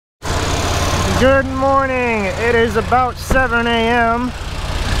Good morning. It is about 7 a.m.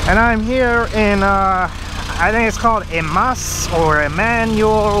 and I'm here in I think it's called Emas or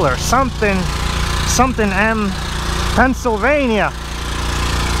Emmanuel or something M, Pennsylvania,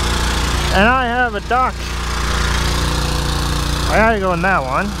 and I have a dock. I gotta go in that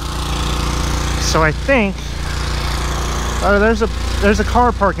one. So I think there's a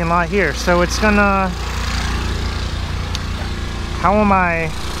car parking lot here, so it's gonna, how am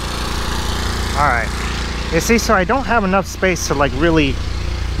I? Alright, you see, so I don't have enough space to like really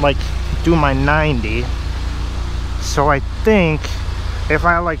like do my 90. So I think if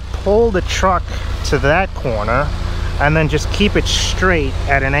I like pull the truck to that corner and then just keep it straight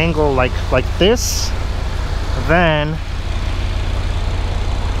at an angle like this, then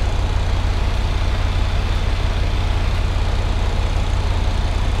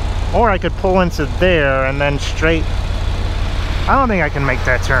or I could pull into there and then straight. I don't think I can make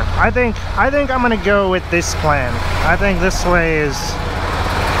that turn. I think I'm gonna go with this plan. I think this way is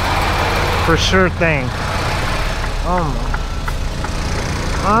for sure thing. Oh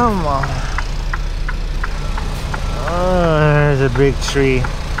there's a big tree.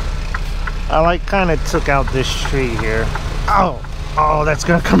 I like kind of took out this tree here. Oh, that's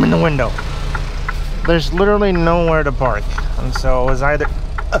gonna come in the window. There's literally nowhere to park, and so it was either,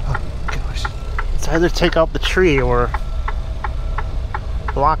 oh gosh, it's either take out the tree or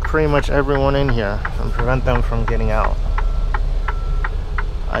block pretty much everyone in here and prevent them from getting out.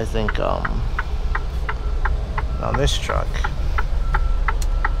 I think now this truck,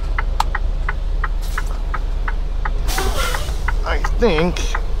 I think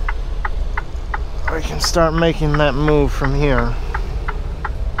I can start making that move from here.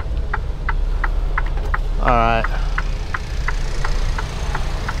 Alright.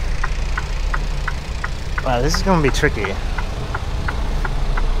 Wow, this is gonna be tricky.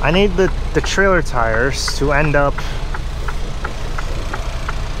 I need the trailer tires to end up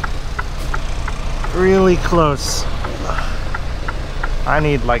really close. I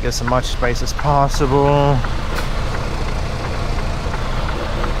need like as much space as possible.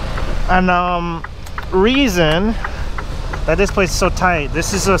 And reason that this place is so tight,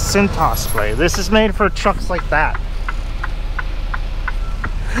 this is a Cintas plate. This is made for trucks like that.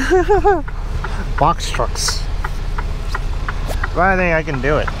 Box trucks. But I think I can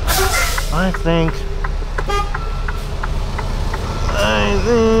do it. I think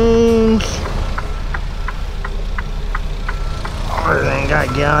I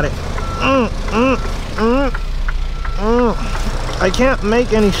got it. I can't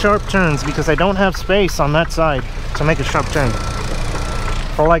make any sharp turns because I don't have space on that side to make a sharp turn.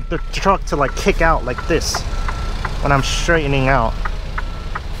 For like the truck to like kick out like this when I'm straightening out.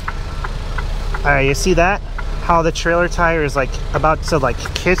 Alright, you see that? How the trailer tire is like about to like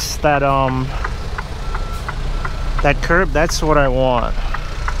kiss that that curb. That's what I want.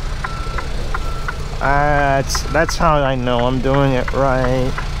 That's how I know I'm doing it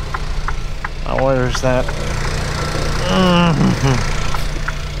right. Oh, where's that?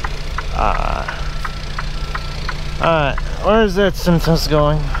 Alright, where's that Cintas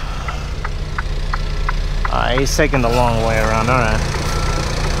going? He's taking the long way around. Alright.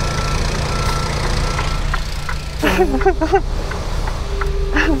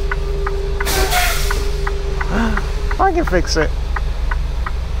 I can fix it.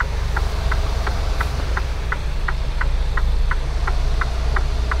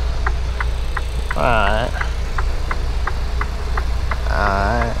 Alright.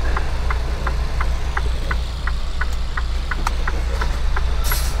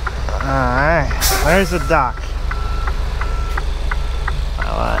 There's the dock.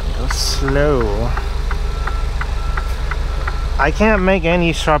 Alright, go slow. I can't make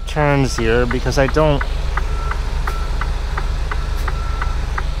any sharp turns here because I don't.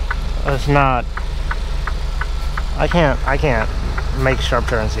 There's not. I can't make sharp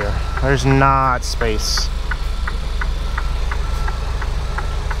turns here. There's not space.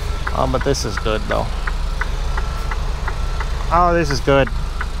 Oh, but this is good though. Oh, this is good.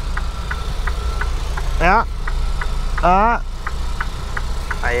 Yeah. Yeah.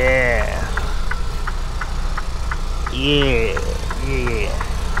 Yeah.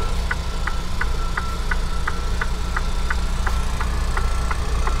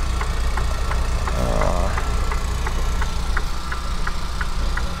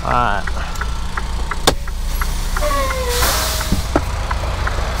 Alright.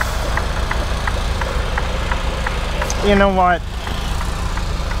 You know what?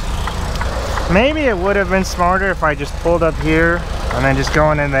 Maybe it would have been smarter if I just pulled up here and then just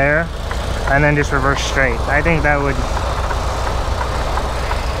going in there and then just reverse straight. I think that would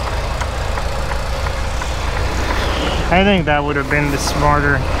I think that would have been the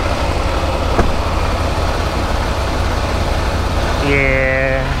smarter. Yeah.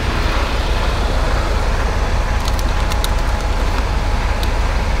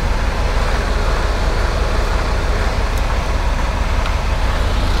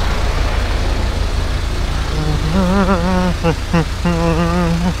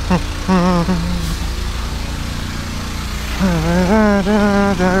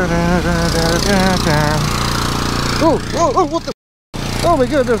 Oh, what the? Oh my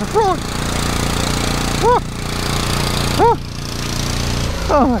god, there's a frog! Oh,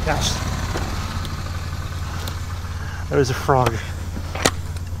 oh my gosh. There's a frog.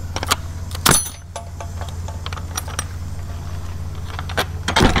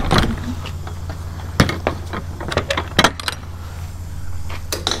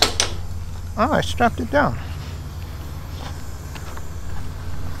 Oh, I strapped it down.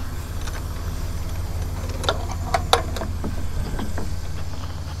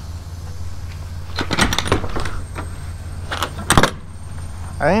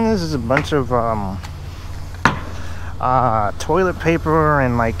 I think this is a bunch of toilet paper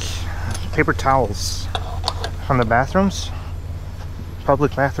and like paper towels from the bathrooms,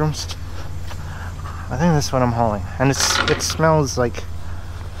 public bathrooms. I think that's what I'm hauling, and it smells like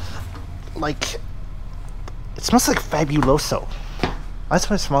it smells like Fabuloso. That's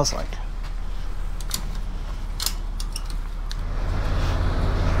what it smells like.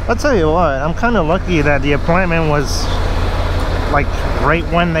 I'll tell you what, I'm kind of lucky that the appointment was like right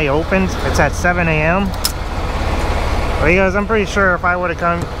when they opened. It's at 7 a.m. because I'm pretty sure if I would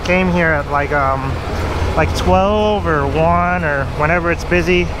have came here at like 12 or 1 or whenever it's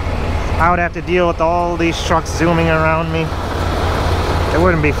busy, I would have to deal with all these trucks zooming around me. It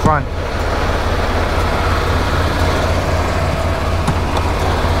wouldn't be fun.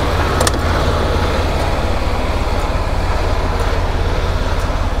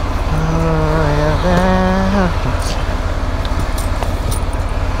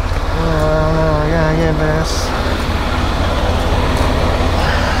 This.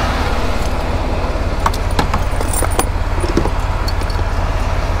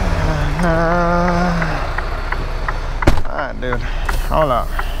 Alright, dude. Hold up.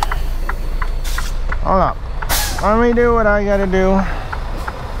 Hold up. Let me do what I gotta do.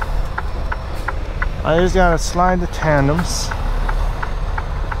 I just gotta slide the tandems,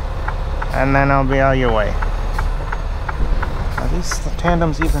 and then I'll be out your way. Are these the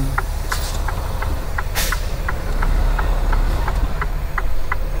tandems even?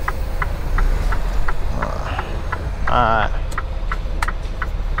 Alright.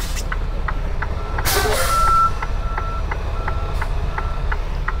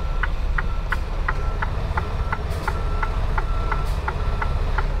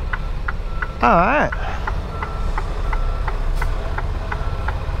 Alright.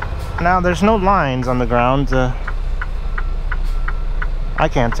 Now there's no lines on the ground. I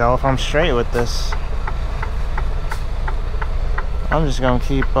can't tell if I'm straight with this. I'm just gonna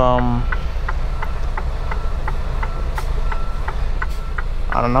keep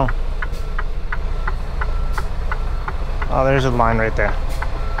I don't know. Oh, there's a line right there.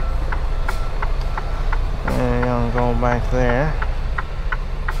 And I'm going back there.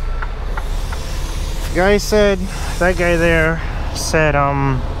 That guy there said,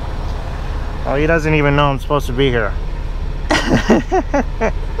 oh, he doesn't even know I'm supposed to be here.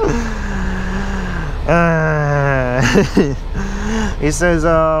 He says,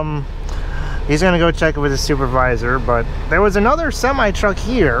 he's gonna go check it with his supervisor, but there was another semi-truck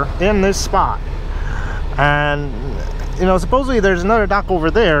here in this spot, and you know, supposedly there's another dock over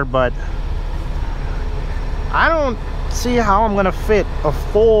there, but I don't see how I'm gonna fit a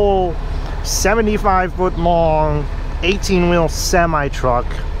full 75-foot long 18-wheel semi-truck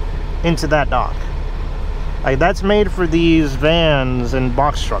into that dock. Like, that's made for these vans and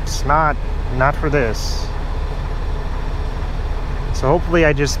box trucks, not for this. So hopefully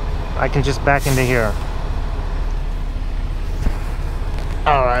I can just back into here.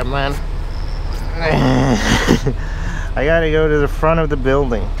 Alright, man. I gotta go to the front of the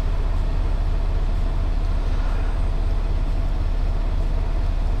building.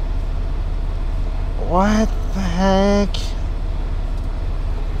 What the heck?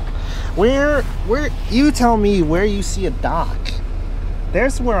 Where you tell me where you see a dock.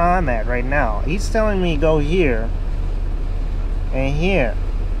 There's where I'm at right now. He's telling me go here and here.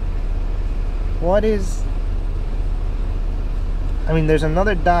 What is... I mean, there's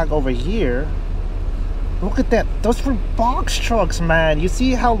another dock over here. Look at that. Those are box trucks, man. You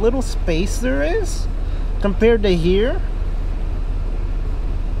see how little space there is compared to here?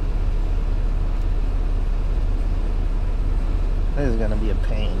 is gonna be a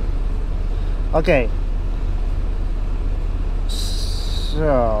pain. Okay.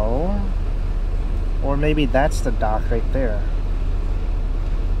 So, or maybe that's the dock right there.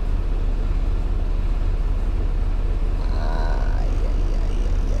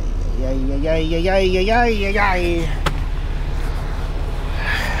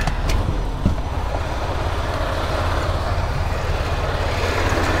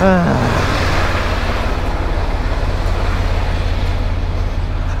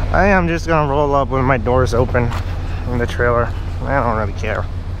 I am just gonna roll up with my doors open in the trailer. I don't really care.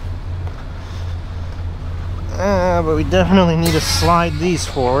 But we definitely need to slide these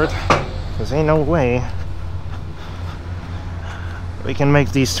forward, because ain't no way we can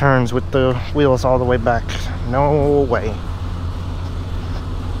make these turns with the wheels all the way back. No way.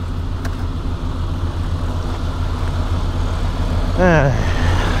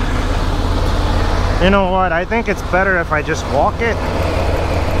 You know what? I think it's better if I just walk it.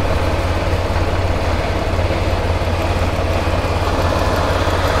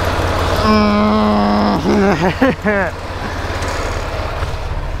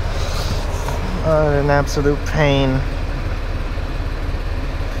 An absolute pain.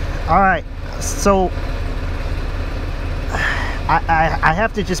 Alright, so I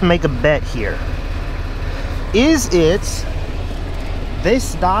have to just make a bet here. Is it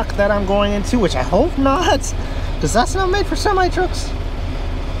this dock that I'm going into, which I hope not, because that's not made for semi-trucks,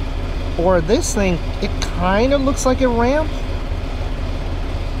 or this thing? It kind of looks like a ramp.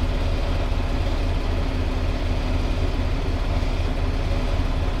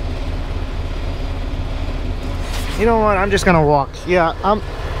 You know what? I'm just gonna walk. Yeah,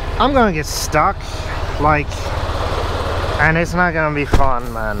 I'm gonna get stuck, like, and it's not gonna be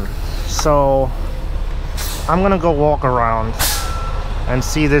fun, man. So I'm gonna go walk around and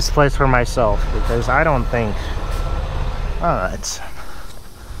see this place for myself, because I don't think. Alright,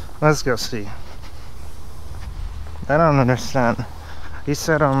 let's go see. I don't understand. He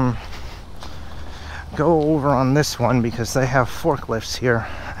said go over on this one because they have forklifts here,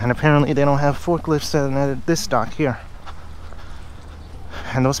 and apparently they don't have forklifts at this dock here.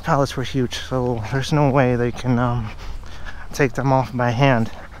 And those pallets were huge, so there's no way they can take them off by hand.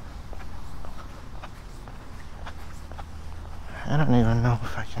 I don't even know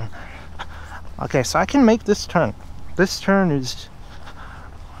if I can. Okay, so I can make this turn. This turn is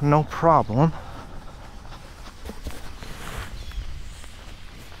no problem.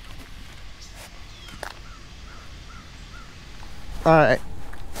 Alright,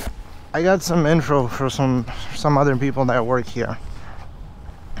 I got some info for some other people that work here.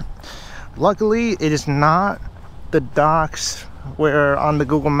 Luckily, it is not the docks where on the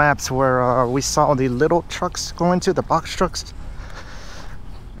Google Maps where we saw the little trucks going to, the box trucks.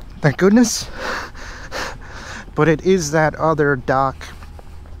 Thank goodness. But it is that other dock,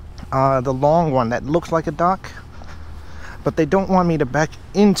 the long one that looks like a dock. But they don't want me to back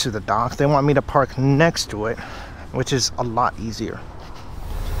into the dock. They want me to park next to it, which is a lot easier.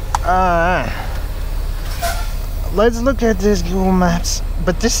 Let's look at this Google Maps.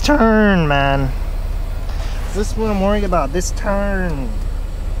 But this turn, man. This is what I'm worried about. This turn.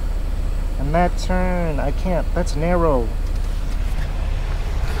 And that turn. I can't. That's narrow.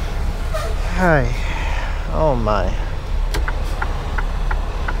 Hi. Oh my.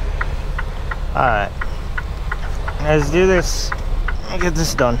 Alright. Let's do this. I'll get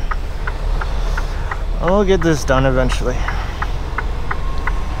this done. I'll get this done eventually.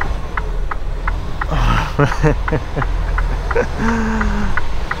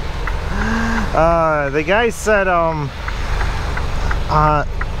 The guy said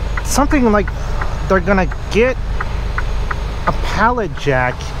something like they're gonna get a pallet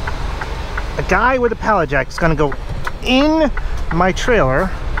jack. A guy with a pallet jack is gonna go in my trailer,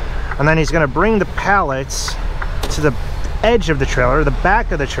 and then he's gonna bring the pallets to the edge of the trailer, the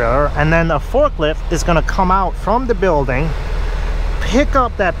back of the trailer, and then a forklift is gonna come out from the building, pick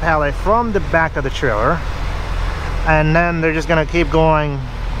up that pallet from the back of the trailer, and then they're just gonna keep going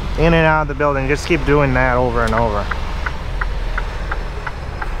in and out of the building. Just keep doing that over and over.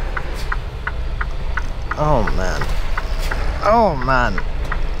 Oh man. Oh man.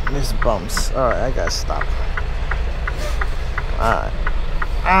 These bumps. Alright, I gotta stop. Alright.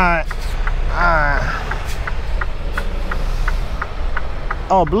 Alright. Alright.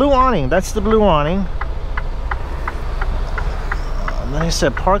 Oh, blue awning. That's the blue awning. And then he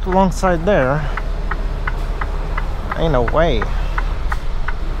said park alongside there. Ain't no way.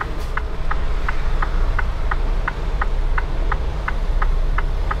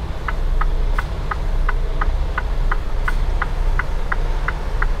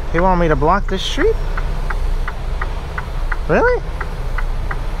 He want me to block this street? Really?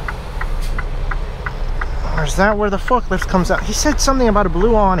 Or is that where the forklift comes out? He said something about a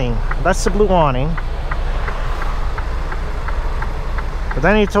blue awning. That's the blue awning. But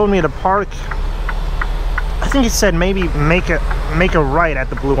then he told me to park. I think he said maybe make a right at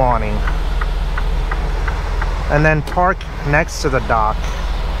the blue awning. And then park next to the dock.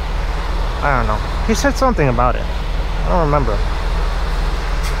 I don't know. He said something about it. I don't remember.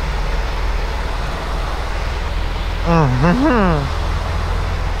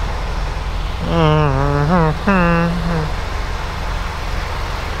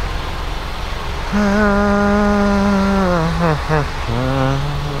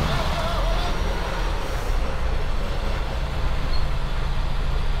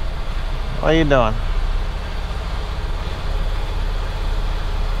 What are you doing?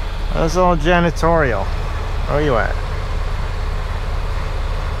 That's all janitorial. Where are you at?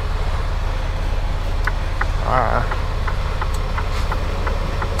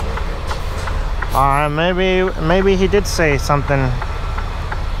 Maybe he did say something.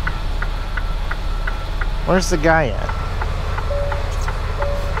 Where's the guy at?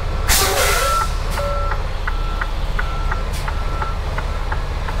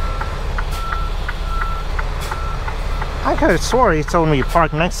 I could have swore he told me to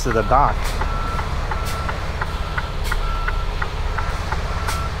park next to the dock.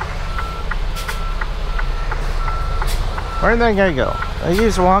 Where'd that guy go?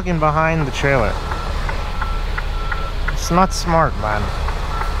 He's walking behind the trailer. It's not smart, man.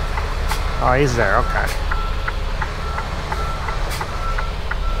 Oh, he's there, okay.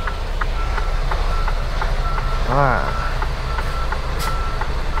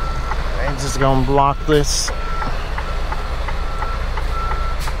 I'm just gonna block this.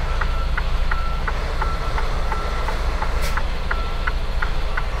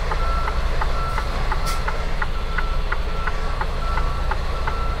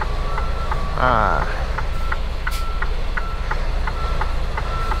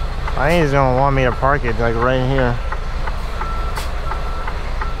 I think he's gonna want me to park it like right here.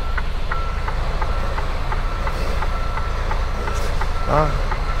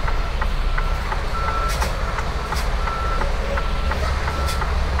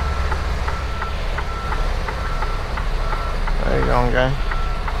 There you go, guy.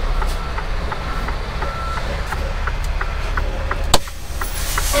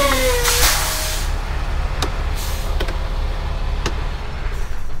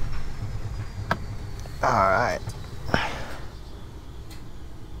 Alright.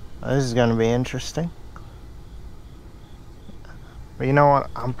 This is gonna be interesting. But you know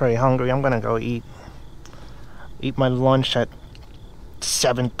what? I'm pretty hungry. I'm gonna go eat my lunch at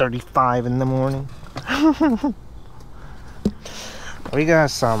 7:35 in the morning. We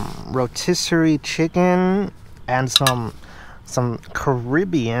got some rotisserie chicken and some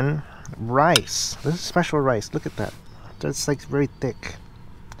Caribbean rice. This is special rice. Look at that. That's like very thick.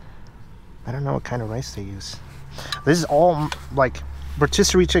 I don't know what kind of rice they use. This is all like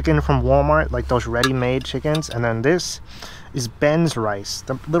rotisserie chicken from Walmart, like those ready-made chickens, and then this is Ben's rice,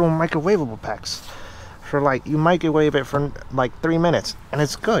 the little microwavable packs. For like, you microwave it for like 3 minutes, and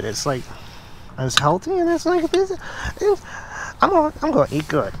it's good. It's like, it's healthy, and it's like, I'm gonna eat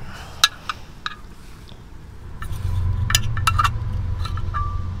good.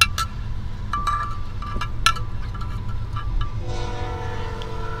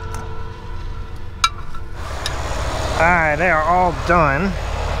 Alright, they are all done.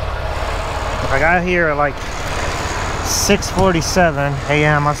 I got here at like 6:47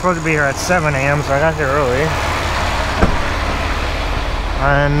 a.m. I'm supposed to be here at 7 a.m. so I got here early.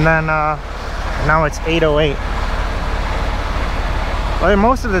 And then now it's 8:08. But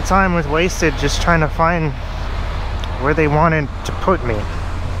most of the time was wasted just trying to find where they wanted to put me.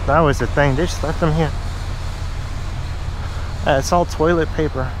 That was the thing. They just left them here. It's all toilet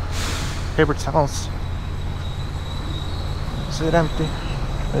paper. Paper towels. Is it empty?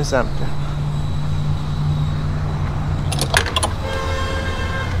 It's empty.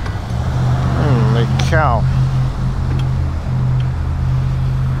 Holy cow.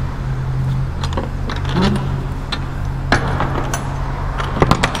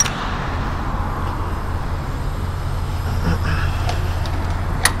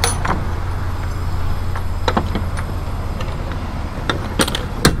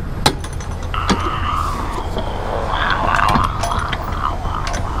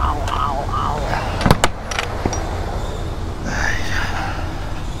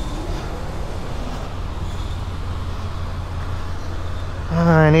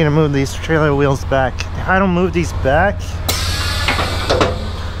 I need to move these trailer wheels back. If I don't move these back,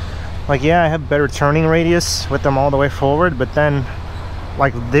 like, yeah, I have better turning radius with them all the way forward, but then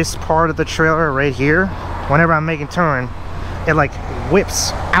like this part of the trailer right here, whenever I'm making turn, it like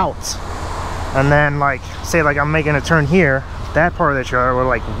whips out. And then like, say like I'm making a turn here, that part of the trailer will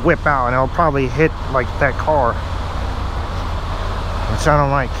like whip out and it'll probably hit like that car, which I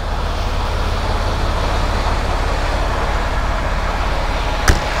don't like.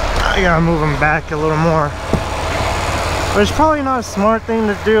 I gotta move them back a little more. But it's probably not a smart thing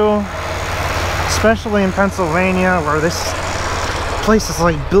to do, especially in Pennsylvania, where this place is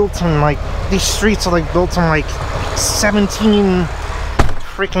like built in like, these streets are like built in like 17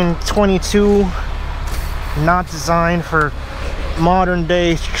 freaking 22, not designed for modern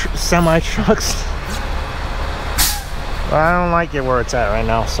day semi trucks. But I don't like it where it's at right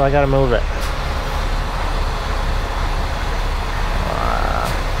now, so I gotta move it.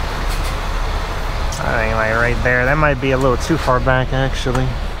 I think like right there, that might be a little too far back actually.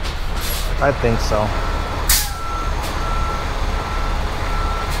 I think so.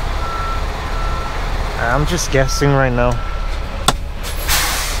 I'm just guessing right now.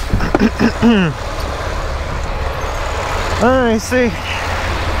 I see.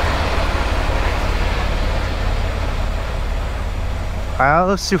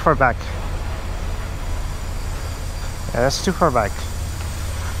 That's too far back. Yeah, that's too far back.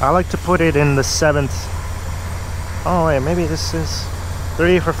 I like to put it in the 7th. Oh wait, maybe this is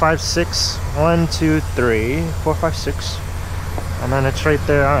 3, 4, 5, 6. 1, 2, 3, 4, 5, 6. And then it's right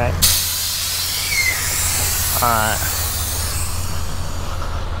there. Alright. Alright.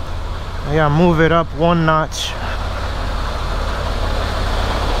 I gotta move it up 1 notch.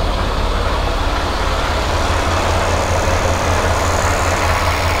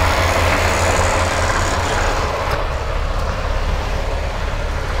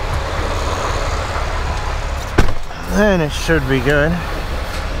 Then it should be good.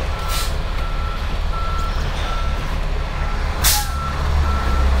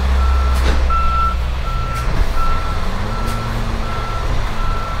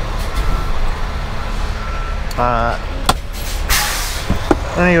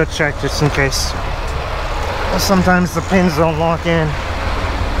 Let me go check just in case. Sometimes the pins don't lock in.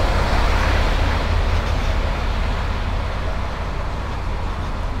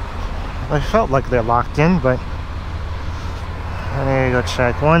 I felt like they're locked in, but there you go,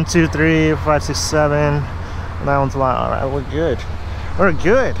 check. 1, 2, 3, 5, 6, 7. That one's locked. Alright, we're good. We're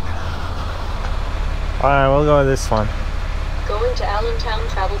good. Alright, we'll go with this one. Going to Allentown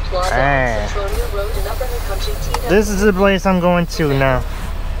Travel Plaza, hey. Centronia Road in Upper New Country, TW. This is the place I'm going to now.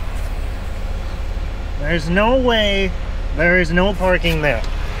 There's no way there is no parking there.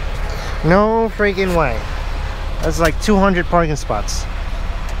 No freaking way. That's like 200 parking spots.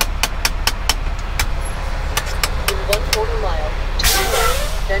 In 1/4 mile, turn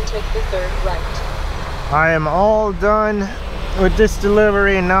left, then take the 3rd right. I am all done with this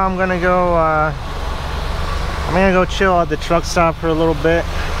delivery, and now I'm gonna go chill at the truck stop for a little bit,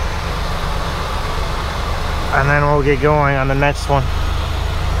 and then we'll get going on the next one.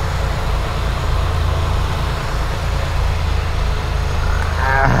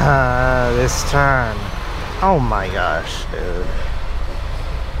 This turn. Oh my gosh, dude.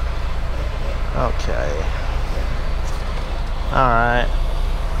 Okay. Alright.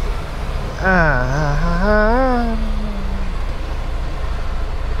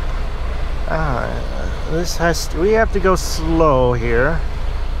 This has to, we have to go slow here,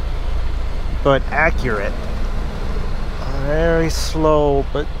 but accurate. Very slow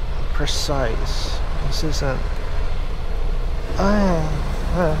but precise. This isn't.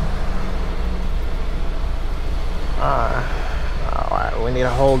 Alright, we need to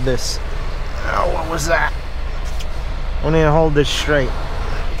hold this. Oh, what was that? We need to hold this straight.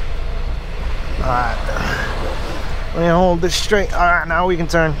 Alright. We need to hold this straight. Alright, now we can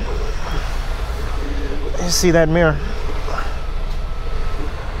turn. You see that mirror?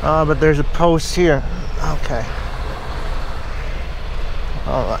 But there's a post here. Okay.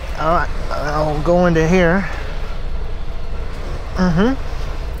 Alright. I'll go into here.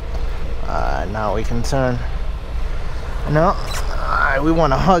 Now we can turn. No. We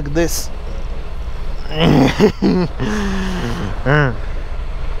want to hug this.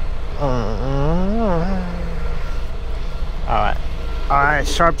 Alright,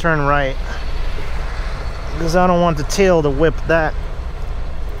 sharp turn right. Because I don't want the tail to whip that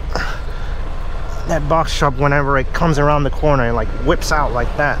box truck whenever it comes around the corner. It like whips out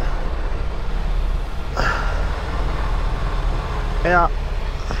like that. Yeah.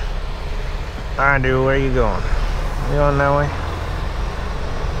 Alright, dude, where you going? You going that way?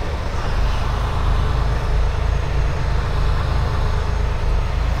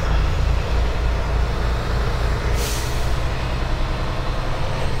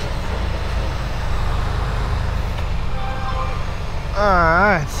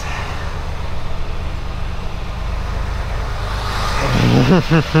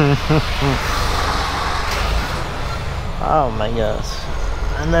 Oh my gosh.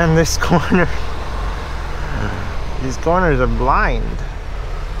 And then this corner. These corners are blind.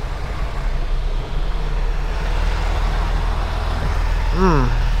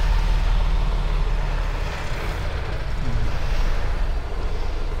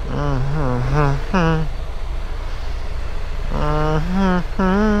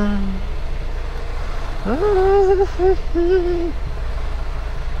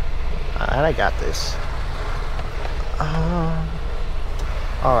 Alright, I got this.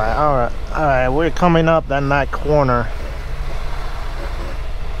 Alright, we're coming up in that corner.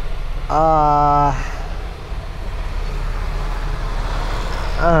 Oh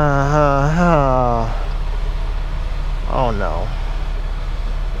no.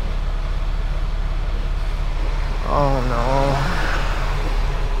 Oh no.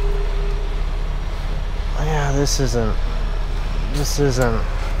 Yeah, this isn't.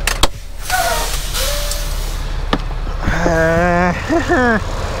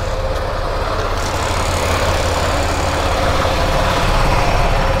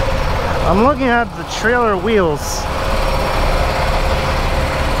 I'm looking at the trailer wheels.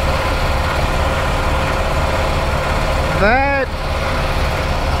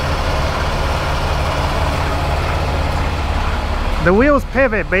 The wheels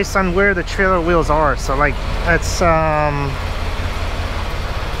pivot based on where the trailer wheels are, so like it's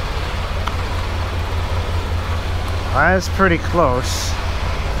that's pretty close.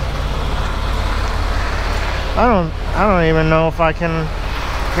 I don't even know if I can.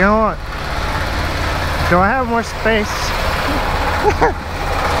 You know what? Do I have more space?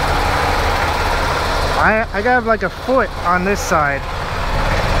 I got like a foot on this side.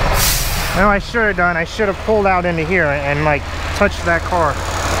 No, I should have done. I should have pulled out into here and like touched that car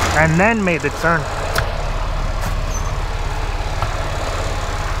and then made the turn.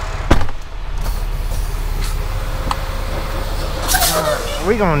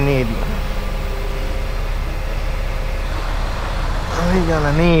 We're gonna need.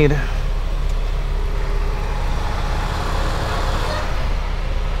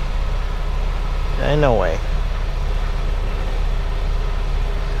 Ain't no way.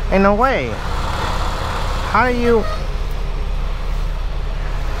 Ain't no way. How do you?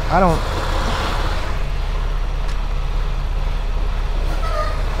 I don't.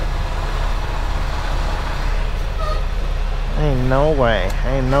 Ain't no way.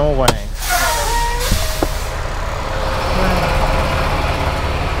 Ain't no way.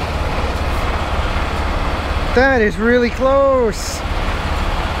 That is really close.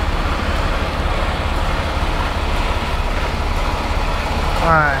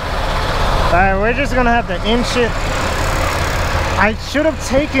 Alright, we're just gonna have to inch it. I should have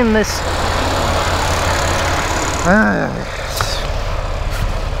taken this.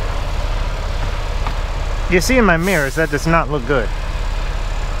 You see in my mirrors, that does not look good.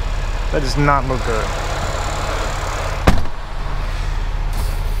 That does not look good.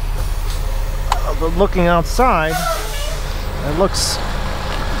 But looking outside, it looks.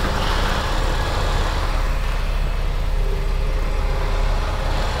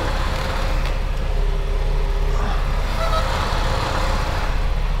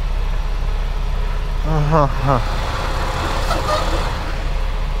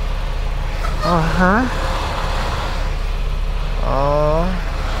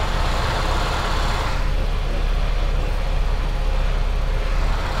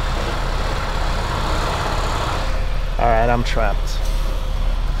 Alright, I'm trapped.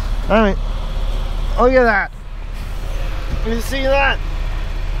 Alright. Look at that. You see that?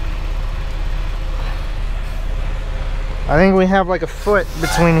 I think we have like a foot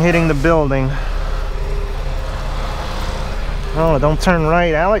between hitting the building. Oh, don't turn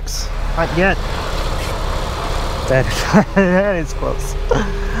right, Alex. Not yet. That is close.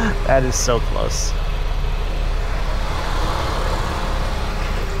 That is so close.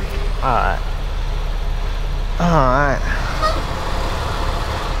 Alright. Alright.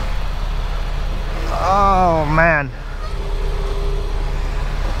 Oh man.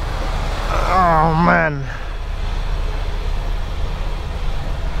 Oh man.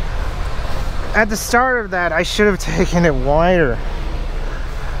 At the start of that, I should have taken it wider.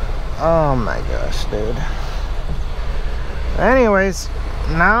 Oh my gosh, dude. Anyways,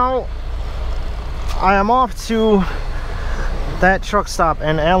 now I am off to that truck stop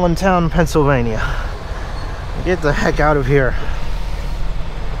in Allentown, Pennsylvania. Get the heck out of here.